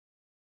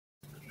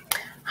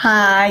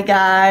Hi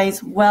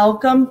guys,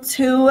 welcome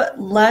to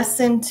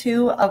lesson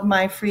 2 of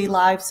my free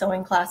live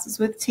sewing classes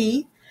with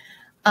T.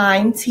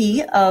 I'm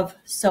T of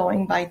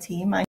Sewing by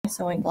T, my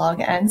sewing blog,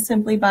 and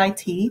Simply by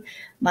T,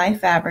 my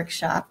fabric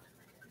shop.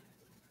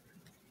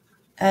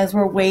 As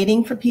we're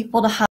waiting for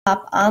people to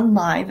hop on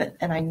live,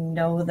 and I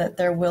know that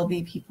there will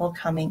be people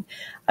coming,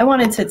 I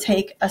wanted to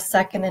take a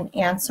second and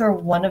answer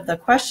one of the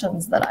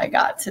questions that I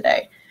got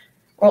today,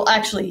 well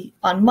actually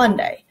on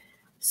Monday.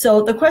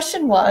 So the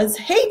question was,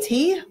 hey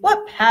T,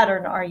 what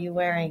pattern are you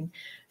wearing?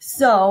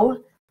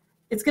 So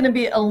it's going to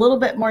be a little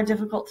bit more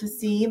difficult to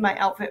see my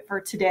outfit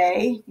for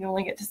today. You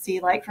only get to see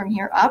like from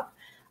here up.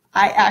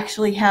 I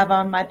actually have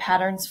on my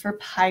patterns for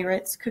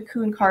Pirates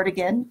Cocoon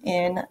Cardigan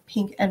in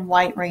pink and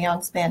white rayon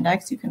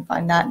spandex. You can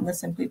find that in the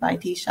Simply by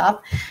T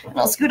shop. And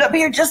I'll scoot up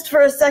here just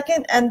for a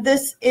second. And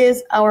this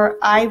is our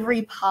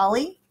ivory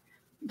poly,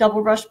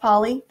 double brush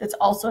poly, that's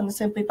also in the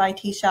Simply by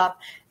T shop.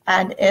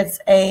 And it's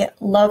a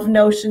Love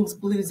Notions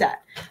bluesette.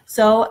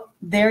 So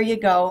there you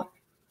go.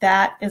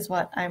 That is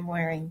what I'm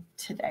wearing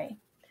today.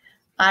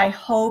 I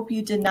hope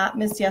you did not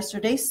miss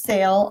yesterday's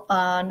sale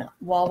on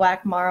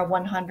Wallwack Mara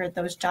 100,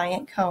 those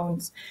giant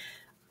cones.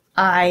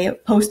 I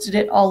posted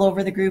it all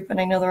over the group,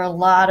 and I know there are a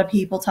lot of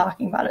people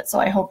talking about it,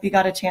 so I hope you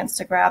got a chance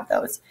to grab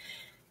those.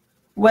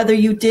 Whether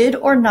you did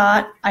or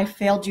not, I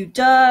failed you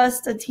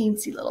just a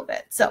teensy little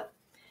bit. So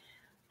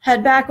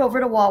head back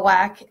over to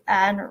Wallwack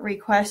and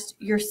request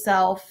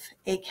yourself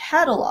a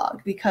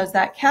catalog, because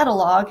that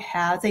catalog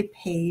has a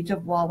page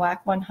of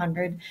Wallwack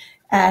 100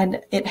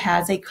 and it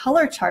has a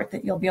color chart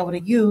that you'll be able to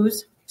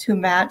use to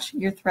match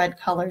your thread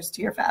colors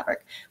to your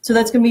fabric. So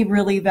that's going to be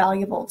really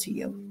valuable to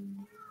you.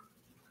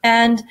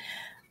 And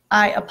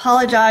I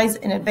apologize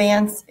in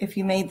advance if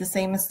you made the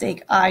same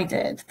mistake I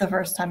did the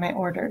first time I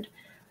ordered.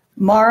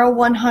 Mara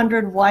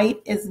 100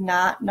 white is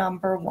not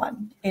number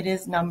 1. It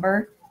is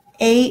number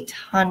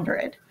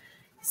 800.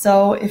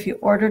 So if you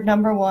ordered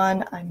number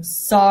 1, I'm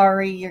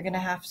sorry, you're going to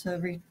have to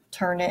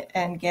return it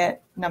and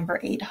get number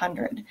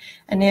 800.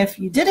 And if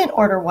you didn't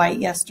order white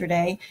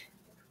yesterday,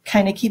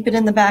 kind of keep it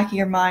in the back of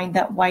your mind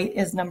that white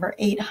is number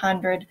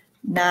 800,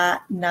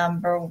 not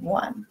number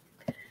 1.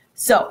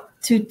 So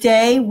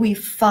today we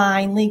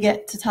finally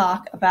get to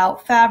talk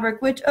about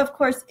fabric, which of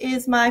course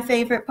is my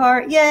favorite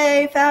part.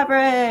 Yay,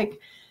 fabric!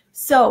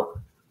 So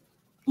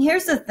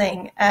here's the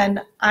thing,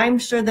 and I'm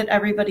sure that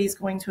everybody's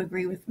going to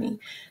agree with me.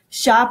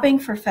 Shopping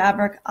for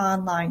fabric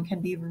online can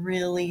be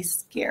really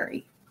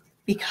scary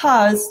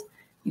because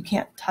you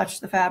can't touch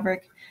the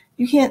fabric.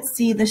 You can't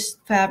see the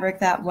fabric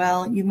that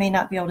well. You may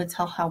not be able to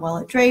tell how well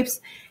it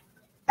drapes.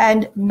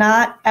 And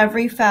not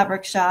every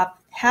fabric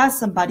shop has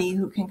somebody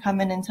who can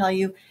come in and tell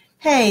you,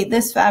 hey,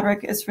 this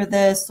fabric is for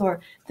this, or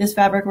this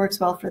fabric works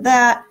well for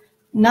that.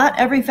 Not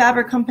every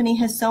fabric company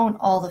has sewn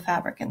all the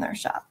fabric in their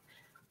shop.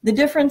 The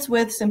difference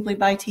with Simply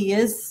by T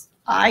is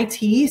I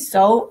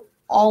sew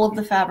all of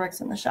the fabrics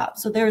in the shop.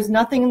 So there is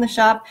nothing in the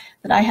shop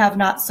that I have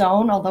not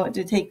sewn, although it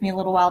did take me a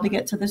little while to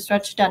get to the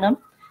stretch denim.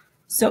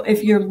 So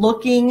if you're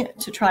looking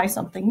to try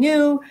something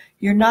new,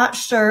 you're not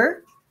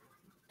sure,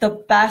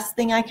 the best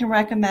thing I can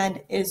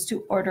recommend is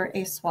to order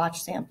a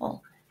swatch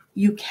sample.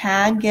 You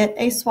can get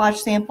a swatch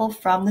sample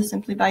from the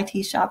Simply by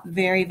T shop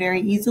very,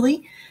 very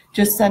easily.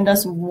 Just send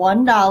us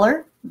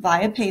 $1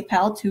 via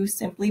PayPal to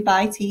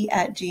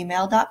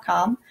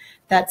simplybyt@gmail.com.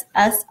 That's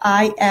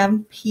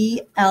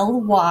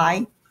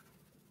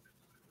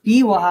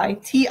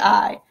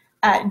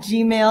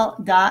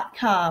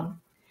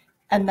SimplyByTi@gmail.com.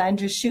 And then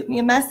just shoot me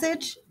a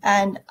message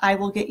and I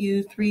will get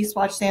you 3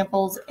 swatch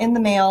samples in the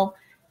mail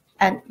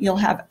and you'll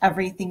have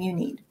everything you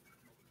need.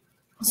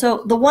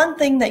 So the one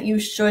thing that you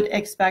should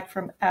expect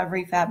from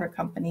every fabric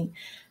company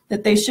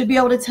that they should be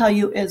able to tell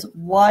you is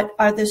what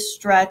are the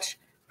stretch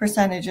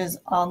percentages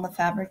on the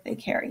fabric they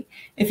carry.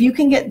 If you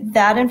can get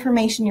that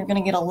information, you're going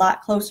to get a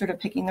lot closer to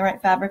picking the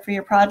right fabric for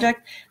your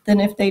project than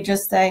if they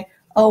just say,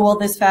 oh, well,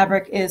 this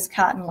fabric is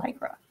cotton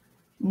lycra.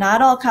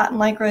 Not all cotton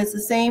lycra is the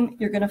same.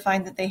 You're going to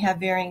find that they have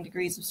varying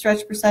degrees of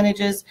stretch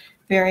percentages,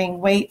 varying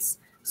weights.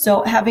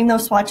 So having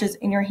those swatches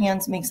in your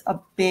hands makes a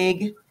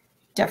big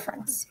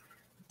difference.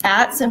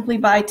 At Simply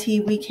by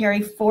T, we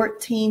carry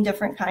 14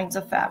 different kinds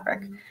of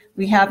fabric.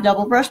 We have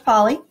double brush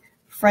poly,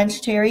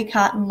 French terry,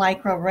 cotton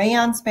lycra,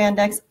 rayon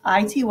spandex,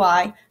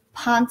 ITY,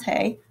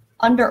 Ponte,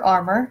 Under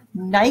Armour,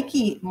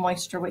 Nike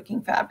moisture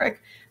wicking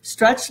fabric,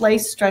 stretch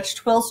lace, stretch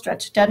twill,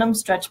 stretch denim,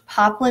 stretch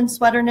poplin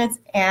sweater knits,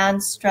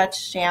 and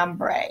stretch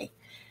chambray.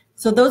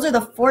 So those are the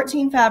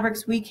 14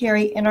 fabrics we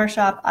carry in our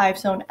shop. I've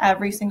sewn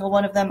every single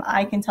one of them.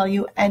 I can tell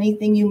you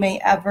anything you may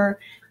ever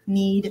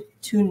need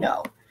to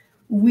know.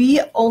 We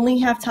only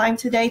have time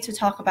today to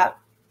talk about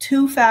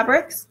 2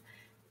 fabrics,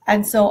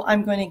 and so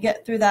I'm going to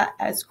get through that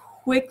as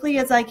quickly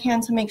as I can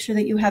to make sure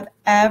that you have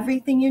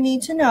everything you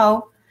need to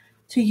know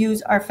to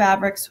use our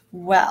fabrics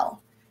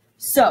well.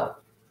 So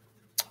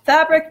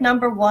fabric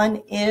number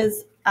 1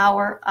 is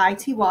our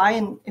ITY,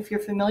 and if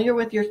you're familiar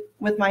with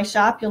my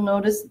shop, you'll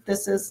notice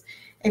this is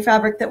a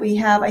fabric that we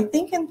have, I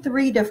think, in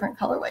 3 different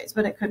colorways,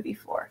 but it could be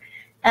 4.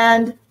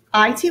 And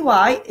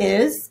ITY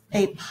is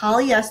a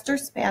polyester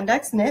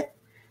spandex knit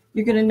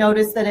You're going to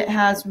notice that it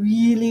has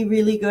really,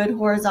 really good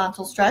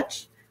horizontal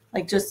stretch,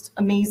 like just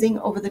amazing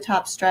over the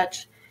top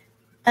stretch.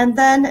 And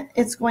then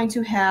it's going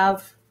to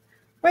have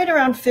right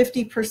around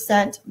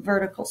 50%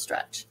 vertical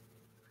stretch.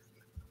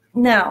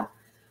 Now,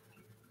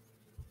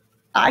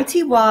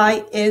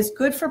 ITY is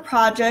good for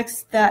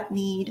projects that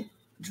need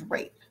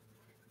drape.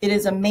 It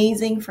is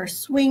amazing for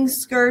swing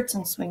skirts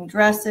and swing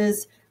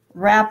dresses,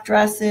 wrap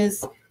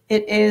dresses.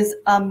 It is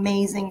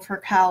amazing for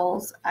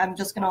cowls. I'm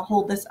just going to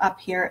hold this up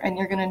here and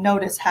you're going to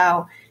notice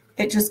how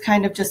it just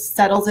kind of just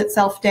settles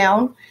itself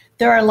down.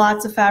 There are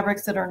lots of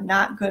fabrics that are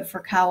not good for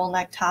cowl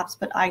neck tops,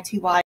 but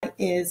ITY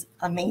is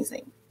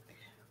amazing.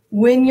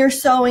 When you're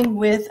sewing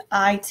with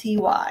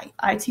ITY,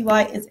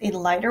 ITY is a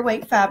lighter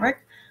weight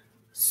fabric,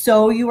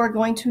 so you are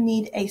going to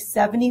need a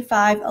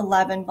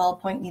 7511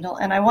 ballpoint needle.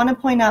 And I want to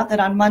point out that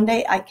on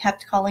Monday, I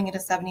kept calling it a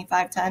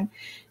 7510.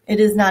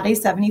 It is not a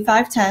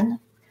 7510.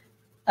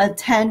 A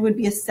 10 would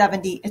be a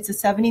 70. It's a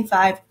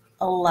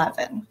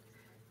 7511.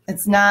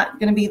 It's not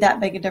going to be that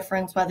big a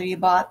difference whether you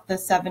bought the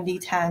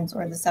 7010s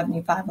or the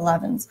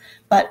 7511s,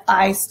 but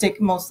I stick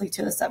mostly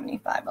to the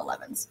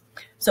 7511s.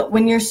 So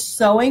when you're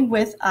sewing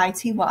with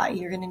ITY,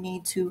 you're going to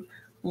need to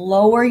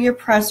lower your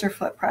presser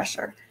foot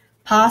pressure,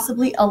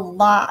 possibly a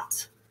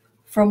lot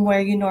from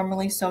where you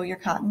normally sew your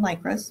cotton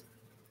lycras.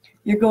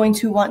 You're going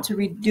to want to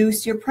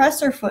reduce your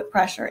presser foot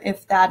pressure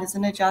if that is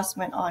an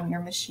adjustment on your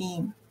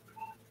machine.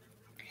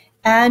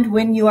 And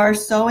when you are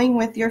sewing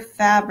with your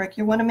fabric,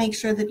 you want to make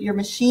sure that your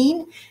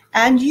machine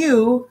and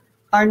you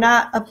are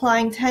not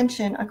applying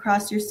tension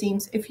across your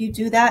seams. If you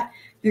do that,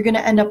 you're going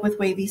to end up with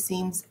wavy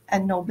seams,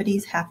 and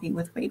nobody's happy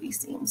with wavy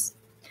seams.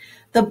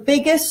 The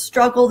biggest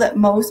struggle that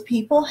most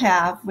people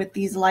have with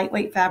these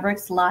lightweight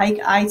fabrics like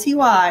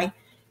ITY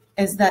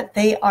is that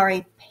they are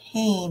a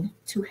pain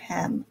to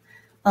hem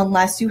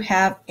unless you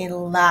have a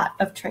lot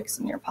of tricks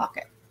in your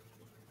pocket.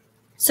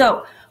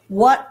 So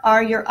what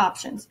are your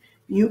options?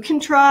 You can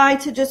try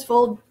to just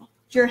fold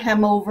your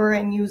hem over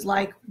and use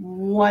like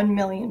 1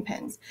 million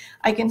pins.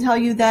 I can tell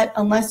you that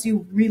unless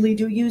you really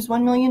do use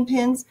 1 million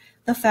pins,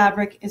 the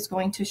fabric is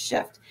going to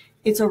shift.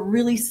 It's a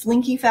really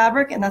slinky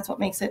fabric, and that's what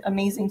makes it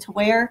amazing to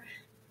wear.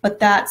 But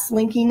that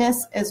slinkiness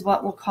is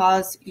what will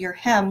cause your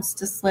hems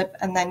to slip,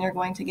 and then you're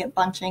going to get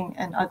bunching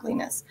and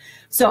ugliness.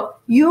 So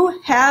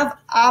you have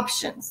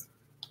options.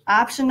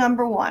 Option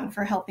number one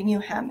for helping you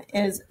hem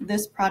is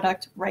this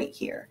product right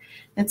here.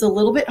 It's a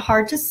little bit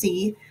hard to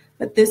see,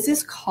 but this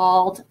is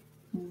called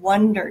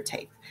Wonder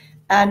Tape.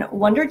 And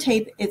Wonder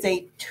Tape is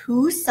a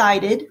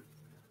two-sided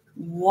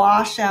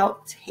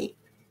washout tape.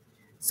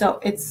 So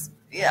it's,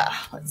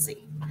 let's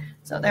see.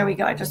 So there we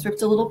go. I just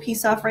ripped a little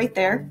piece off right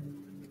there.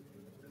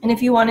 And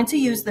if you wanted to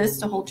use this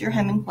to hold your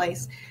hem in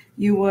place,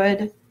 you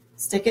would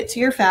stick it to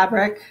your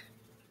fabric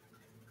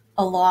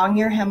along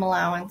your hem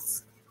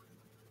allowance,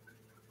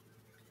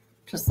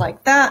 just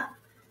like that.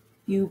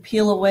 You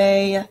peel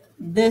away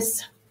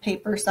this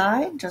paper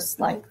side, just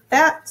like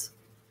that,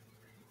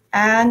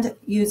 and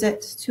use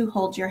it to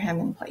hold your hem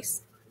in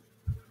place,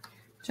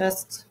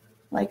 just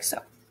like so.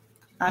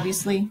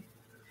 Obviously,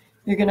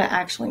 you're going to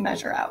actually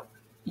measure out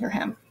your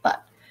hem,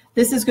 but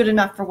this is good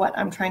enough for what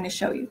I'm trying to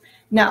show you.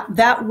 Now,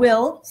 that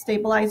will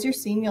stabilize your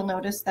seam. You'll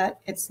notice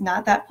that it's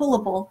not that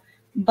pullable,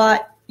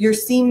 but your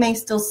seam may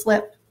still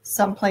slip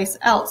someplace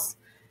else.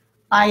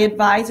 I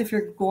advise, if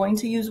you're going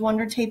to use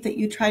Wonder Tape, that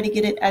you try to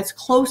get it as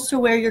close to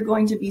where you're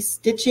going to be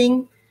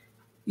stitching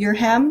your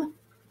hem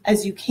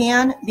as you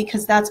can,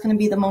 because that's going to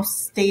be the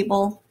most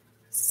stable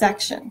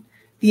section.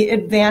 The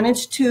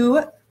advantage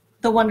to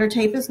the Wonder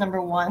Tape is,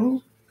 number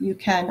one, you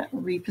can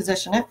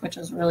reposition it, which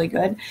is really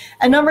good.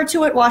 And number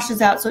two, it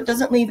washes out, so it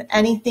doesn't leave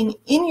anything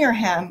in your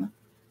hem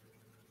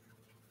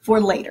for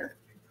later.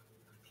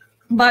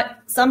 But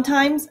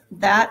sometimes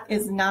that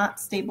is not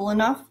stable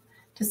enough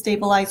to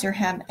stabilize your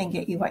hem and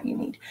get you what you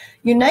need.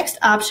 Your next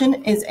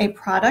option is a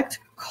product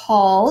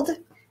called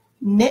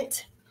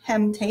Knit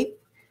Hem Tape,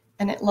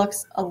 and it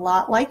looks a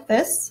lot like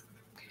this.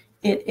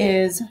 It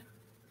is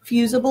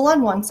fusible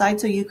on one side,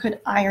 so you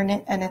could iron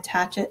it and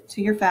attach it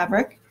to your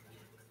fabric.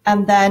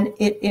 And then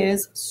it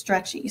is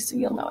stretchy, so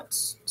you'll know it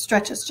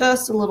stretches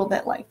just a little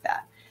bit like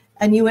that.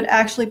 And you would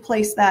actually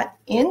place that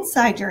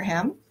inside your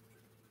hem.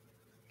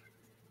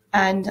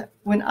 And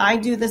when I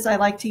do this, I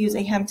like to use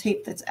a hem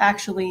tape that's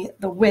actually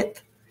the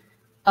width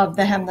of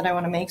the hem that I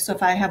want to make. So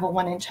if I have a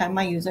 1-inch hem,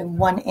 I use a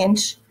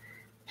 1-inch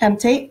hem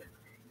tape.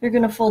 You're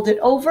going to fold it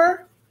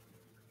over.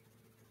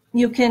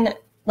 You can,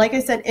 like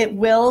I said, it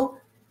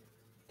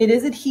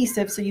is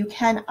adhesive, so you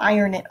can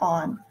iron it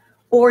on,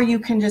 or you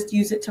can just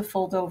use it to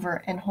fold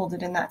over and hold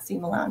it in that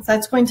seam allowance.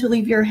 That's going to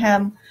leave your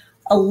hem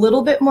a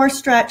little bit more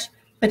stretch,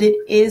 but it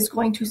is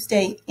going to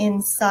stay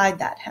inside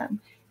that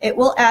hem. It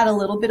will add a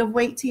little bit of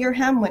weight to your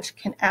hem, which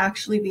can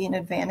actually be an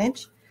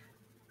advantage,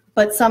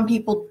 but some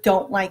people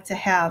don't like to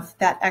have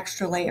that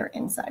extra layer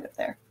inside of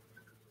there.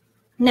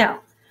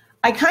 Now,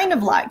 I kind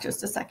of lied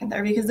just a second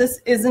there, because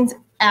this isn't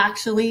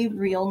actually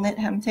real knit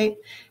hem tape.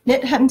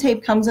 Knit hem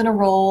tape comes in a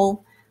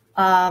roll,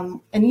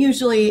 and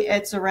usually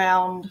it's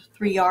around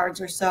 3 yards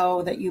or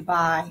so that you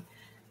buy.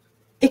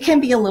 it can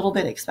be a little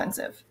bit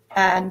expensive.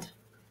 And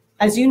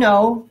as you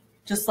know,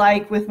 just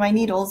like with my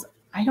needles,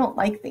 I don't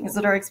like things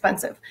that are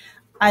expensive.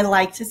 I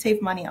like to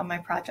save money on my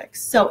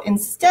projects. So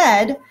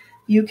instead,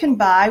 you can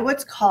buy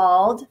what's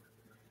called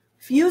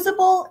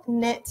fusible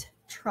knit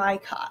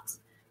tricot.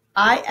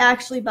 I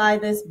actually buy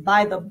this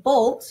by the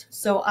bolt,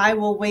 so I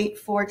will wait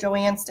for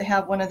Joann's to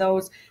have one of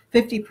those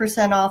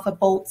 50% off a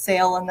bolt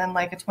sale and then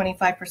like a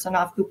 25%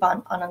 off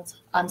coupon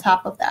on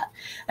top of that.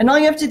 And all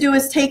you have to do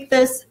is take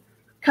this,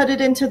 cut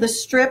it into the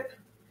strip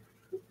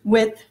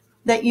width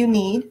that you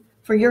need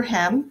for your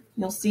hem.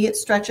 You'll see it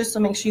stretches, so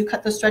make sure you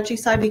cut the stretchy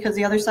side because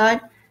the other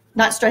side,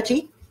 not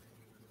stretchy.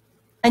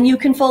 And you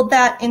can fold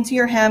that into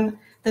your hem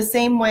the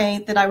same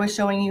way that I was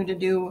showing you to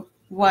do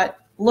what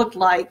looked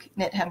like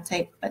knit hem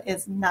tape, but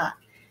is not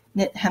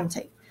knit hem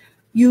tape.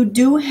 You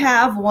do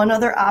have one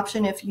other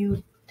option if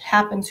you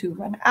happen to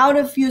run out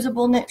of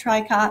fusible knit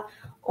tricot,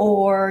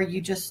 or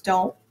you just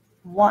don't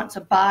want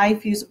to buy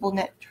fusible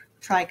knit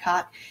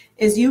tricot,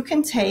 is you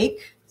can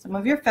take some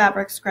of your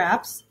fabric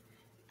scraps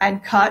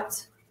and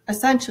cut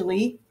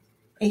essentially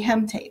a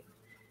hem tape.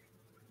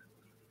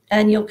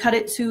 And you'll cut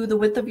it to the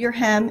width of your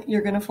hem.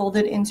 You're going to fold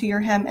it into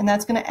your hem, and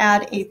that's going to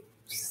add a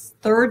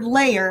third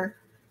layer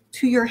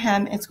to your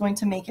hem. It's going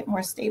to make it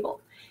more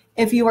stable.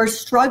 If you are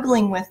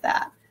struggling with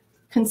that,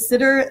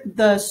 consider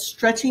the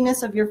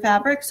stretchiness of your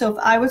fabric. So if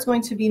I was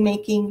going to be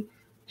making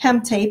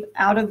hem tape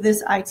out of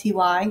this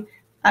ITY,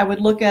 I would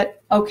look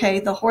at, okay,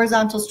 the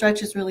horizontal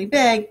stretch is really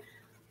big,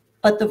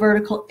 but the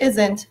vertical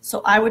isn't.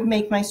 So I would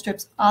make my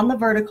strips on the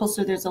vertical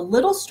so there's a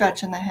little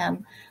stretch in the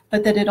hem,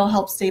 but that it'll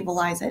help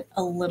stabilize it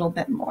a little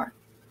bit more.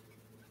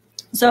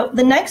 So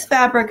the next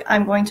fabric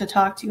I'm going to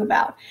talk to you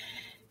about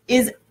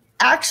is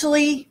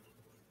actually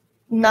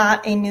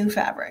not a new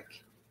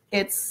fabric.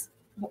 It's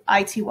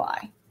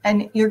ITY.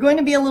 And you're going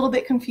to be a little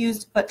bit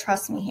confused, but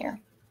trust me here.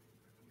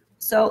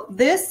 So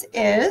this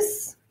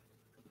is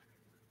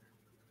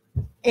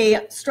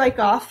a strike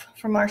off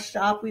from our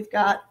shop. We've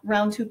got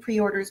round 2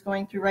 pre-orders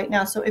going through right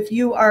now. So if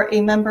you are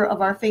a member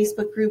of our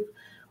Facebook group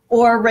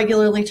or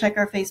regularly check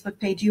our Facebook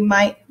page, you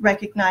might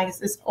recognize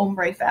this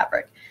ombre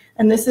fabric.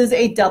 And this is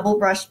a double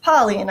brushed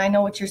poly. And I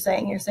know what you're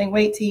saying. You're saying,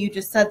 wait, T, you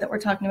just said that we're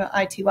talking about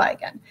ITY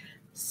again.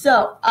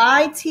 So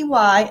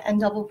ITY and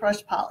double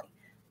brushed poly.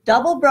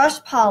 Double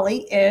brushed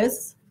poly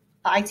is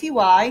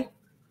ITY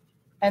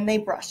and they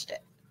brushed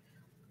it.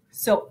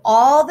 So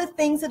all the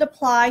things that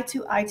apply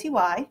to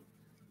ITY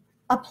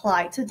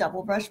apply to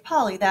double brushed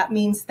poly. That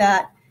means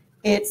that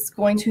it's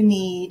going to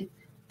need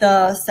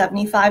the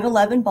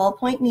 7511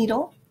 ballpoint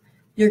needle.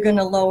 You're going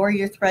to lower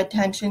your thread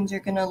tensions.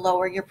 You're going to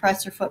lower your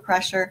press or foot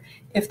pressure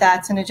if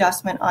that's an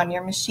adjustment on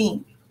your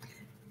machine.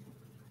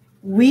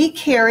 We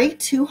carry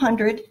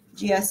 200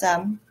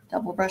 GSM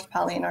double brush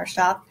poly in our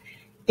shop.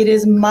 It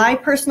is my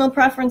personal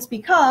preference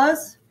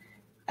because,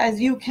 as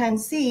you can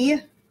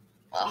see,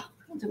 I'll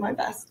do my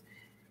best.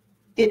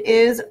 It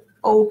is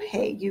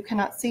opaque. You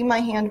cannot see my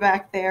hand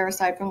back there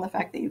aside from the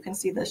fact that you can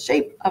see the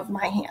shape of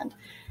my hand.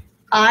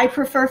 I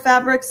prefer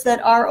fabrics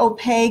that are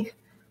opaque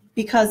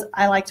because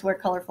I like to wear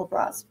colorful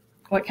bras.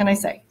 What can I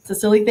say? It's a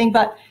silly thing,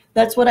 but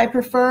that's what I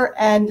prefer.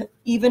 And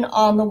even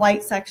on the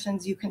white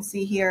sections, you can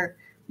see here,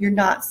 you're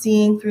not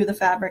seeing through the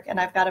fabric, and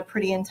I've got a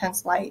pretty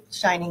intense light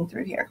shining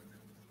through here.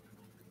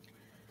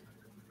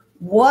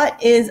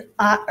 What is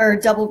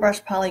double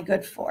brush poly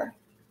good for?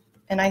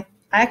 And I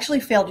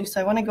actually failed you,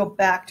 so I want to go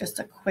back just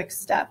a quick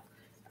step.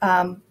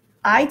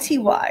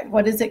 ITY,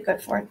 what is it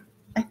good for?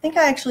 I think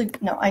I actually,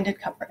 no, I did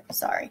cover it,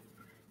 sorry.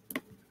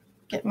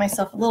 Getting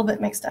myself a little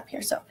bit mixed up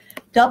here. So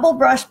double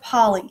brush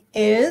poly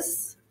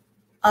is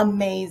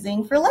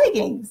amazing for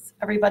leggings.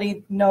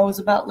 Everybody knows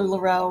about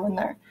LuLaRoe and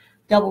their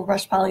double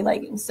brush poly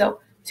leggings. So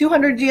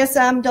 200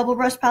 GSM double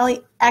brush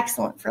poly,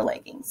 excellent for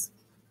leggings.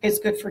 It's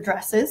good for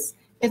dresses.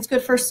 It's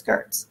good for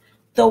skirts.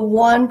 The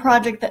one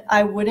project that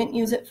I wouldn't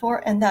use it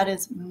for, and that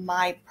is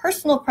my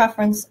personal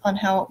preference on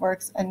how it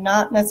works and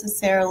not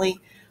necessarily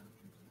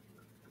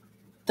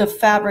the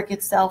fabric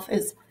itself,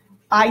 is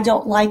I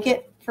don't like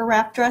it for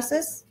wrap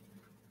dresses.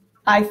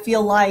 I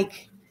feel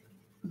like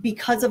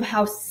because of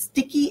how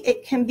sticky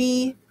it can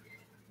be,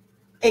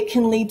 it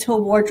can lead to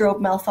a wardrobe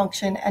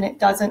malfunction and it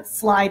doesn't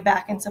slide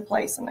back into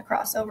place in the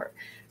crossover.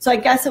 So I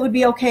guess it would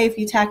be okay if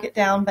you tack it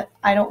down, but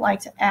I don't like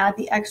to add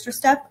the extra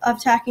step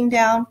of tacking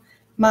down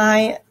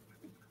my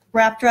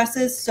wrap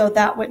dresses, so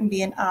that wouldn't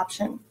be an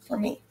option for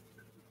me.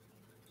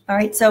 All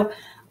right, so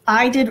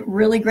I did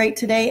really great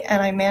today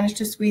and I managed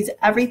to squeeze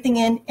everything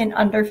in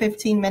under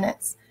 15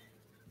 minutes.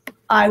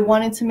 I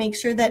wanted to make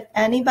sure that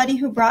anybody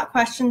who brought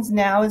questions,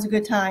 now is a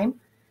good time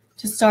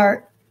to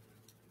start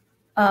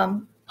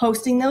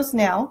posting those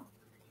now.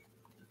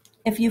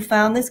 If you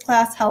found this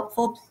class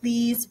helpful,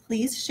 please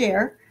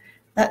share.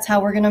 That's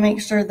how we're going to make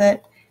sure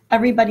that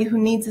everybody who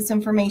needs this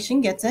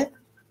information gets it.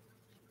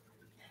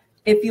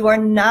 If you are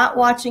not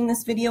watching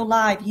this video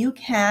live, you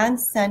can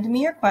send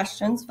me your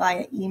questions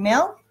via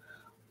email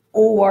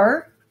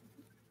or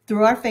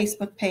through our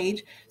Facebook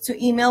page. So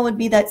email would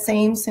be that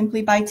same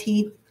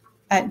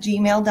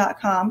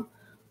SimplybyTi@gmail.com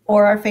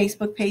or our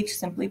Facebook page,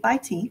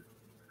 SimplybyTi.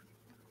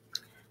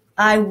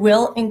 I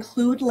will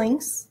include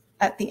links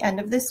at the end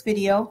of this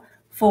video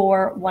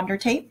for Wonder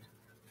Tape,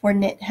 for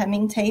knit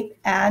hemming tape,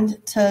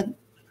 and to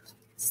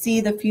see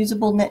the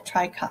fusible knit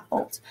tri-cut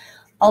bolts.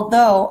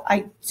 Although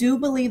I do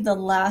believe the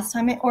last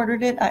time I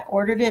ordered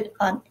it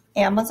on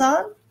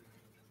Amazon,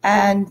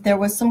 and there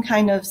was some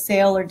kind of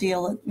sale or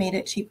deal that made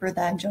it cheaper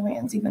than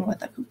Joann's, even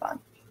with a coupon.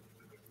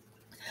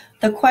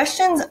 The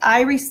questions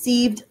I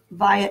received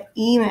via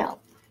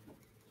email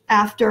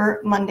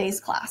after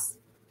Monday's class.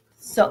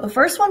 So the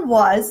first one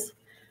was,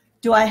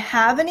 do I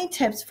have any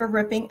tips for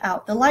ripping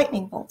out the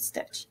lightning bolt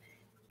stitch?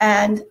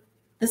 And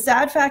the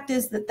sad fact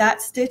is that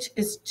that stitch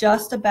is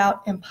just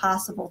about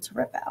impossible to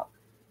rip out.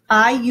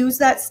 I use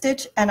that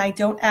stitch and I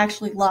don't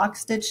actually lock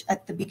stitch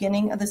at the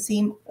beginning of the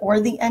seam or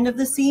the end of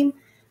the seam.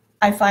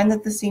 I find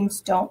that the seams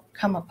don't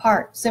come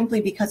apart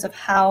simply because of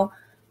how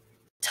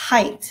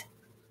tight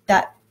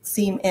that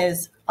seam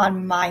is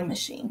on my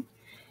machine.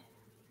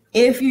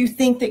 If you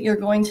think that you're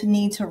going to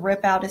need to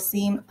rip out a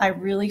seam, I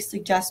really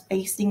suggest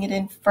basting it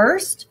in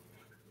first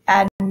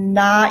and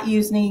not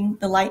using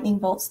the lightning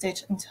bolt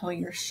stitch until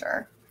you're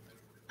sure.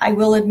 I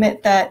will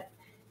admit that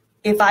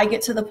if I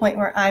get to the point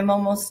where I'm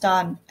almost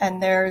done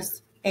and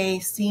there's a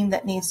seam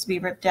that needs to be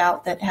ripped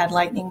out that had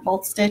lightning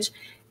bolt stitch,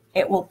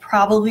 it will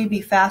probably be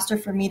faster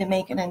for me to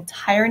make an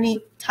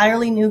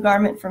entirely new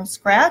garment from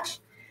scratch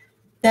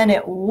than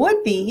it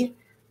would be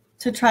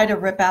to try to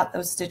rip out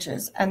those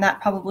stitches. And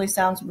that probably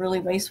sounds really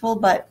wasteful,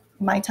 but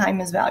my time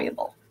is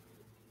valuable.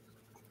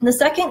 The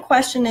second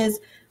question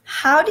is,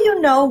 how do you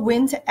know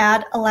when to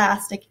add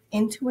elastic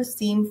into a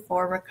seam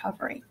for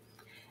recovery?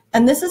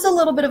 And this is a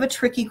little bit of a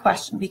tricky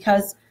question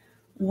because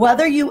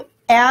whether you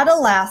add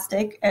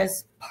elastic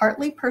as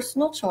partly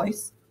personal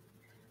choice,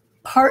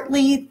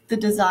 partly the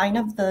design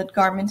of the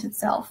garment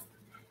itself,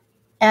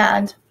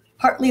 and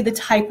partly the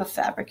type of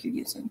fabric you're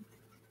using.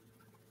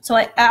 So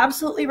I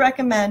absolutely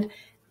recommend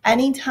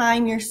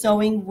anytime you're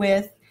sewing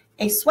with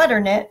a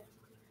sweater knit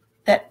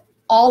that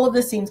all of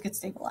the seams get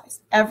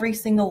stabilized, every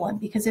single one,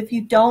 because if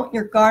you don't,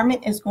 your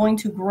garment is going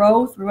to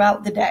grow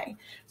throughout the day.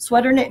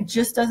 Sweater knit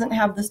just doesn't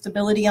have the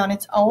stability on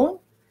its own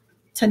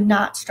to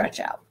not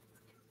stretch out.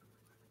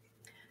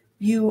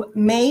 You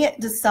may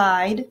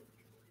decide,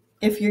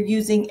 if you're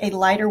using a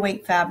lighter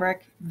weight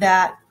fabric,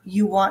 that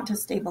you want to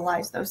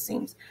stabilize those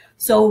seams.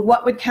 So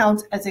what would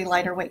count as a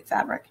lighter weight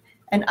fabric?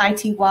 An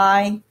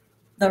ITY,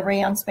 the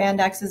rayon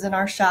spandexes in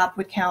our shop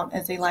would count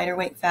as a lighter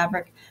weight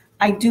fabric.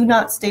 I do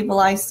not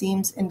stabilize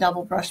seams in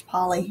double brush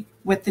poly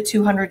with the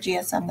 200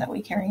 GSM that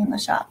we carry in the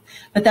shop.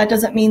 But that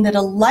doesn't mean that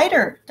a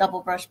lighter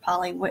double brush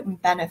poly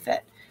wouldn't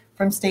benefit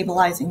from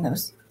stabilizing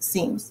those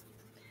seams.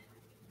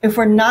 If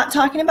we're not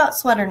talking about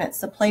sweater knits,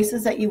 the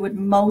places that you would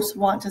most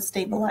want to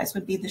stabilize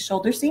would be the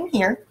shoulder seam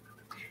here.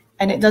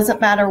 And it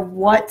doesn't matter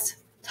what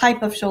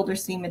type of shoulder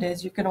seam it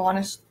is, you're going to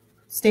want to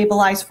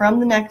stabilize from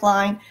the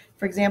neckline.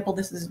 For example,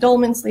 this is a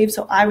dolman sleeve,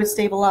 so I would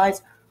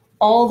stabilize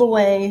all the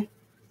way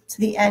to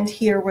the end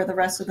here where the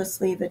rest of the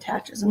sleeve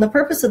attaches. And the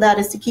purpose of that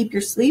is to keep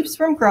your sleeves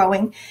from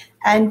growing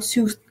and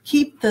to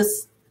keep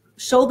this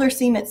shoulder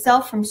seam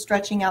itself from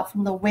stretching out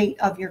from the weight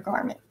of your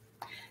garment.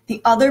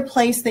 The other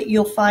place that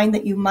you'll find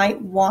that you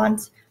might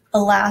want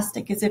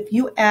elastic is if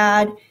you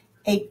add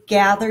a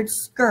gathered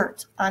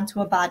skirt onto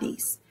a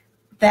bodice.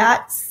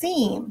 That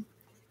seam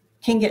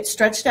can get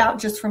stretched out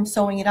just from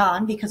sewing it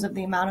on because of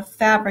the amount of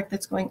fabric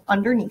that's going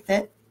underneath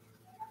it.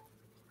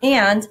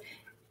 And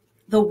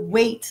the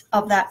weight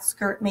of that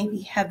skirt may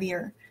be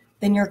heavier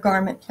than your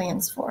garment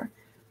plans for.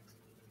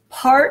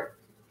 Part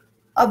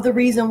of the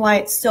reason why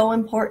it's so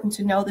important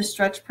to know the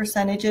stretch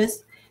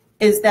percentages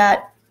is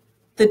that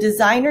the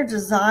designer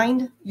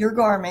designed your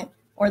garment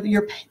or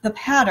the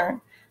pattern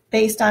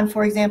based on,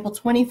 for example,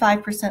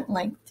 25%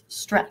 length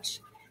stretch.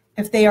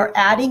 If they are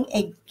adding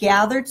a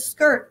gathered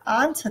skirt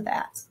onto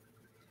that,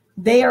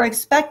 they are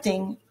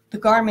expecting the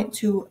garment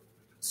to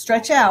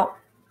stretch out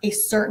a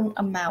certain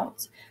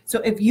amount. So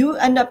if you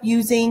end up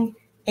using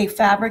a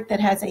fabric that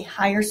has a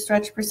higher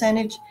stretch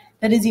percentage,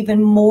 that is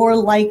even more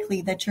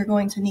likely that you're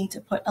going to need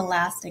to put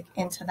elastic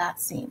into that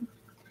seam.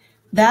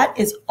 That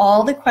is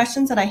all the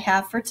questions that I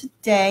have for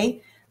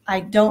today.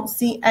 I don't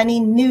see any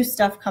new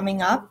stuff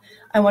coming up.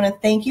 I want to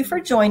thank you for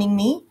joining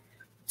me.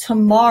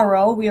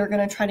 Tomorrow, we are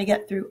going to try to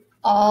get through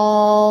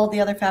all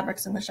the other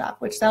fabrics in the shop,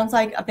 which sounds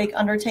like a big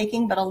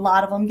undertaking, but a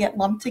lot of them get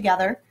lumped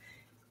together.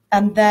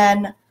 And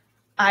then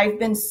I've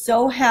been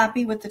so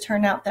happy with the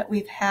turnout that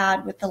we've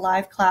had with the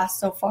live class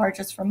so far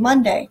just from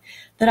Monday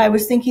that I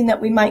was thinking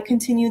that we might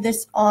continue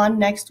this on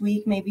next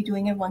week, maybe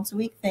doing a once a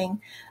week thing.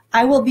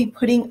 I will be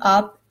putting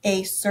up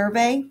a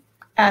survey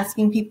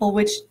asking people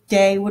which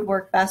day would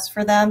work best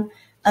for them.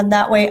 And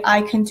that way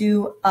I can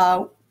do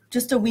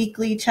just a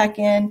weekly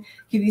check-in,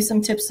 give you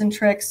some tips and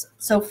tricks.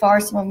 So far,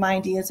 some of my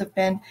ideas have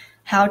been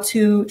how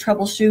to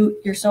troubleshoot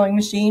your sewing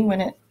machine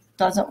when it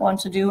doesn't want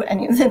to do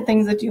any of the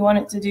things that you want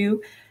it to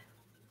do.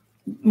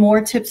 More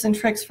tips and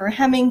tricks for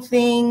hemming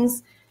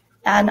things.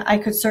 And I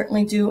could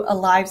certainly do a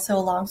live sew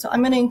along. So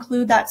I'm going to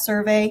include that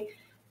survey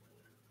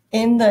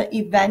in the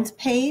event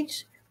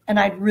page And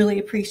I'd really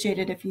appreciate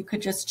it if you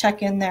could just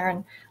check in there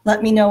and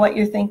let me know what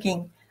you're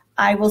thinking.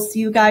 I will see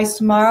you guys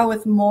tomorrow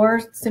with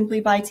more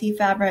Simply by T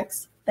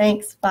fabrics.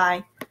 Thanks.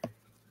 Bye.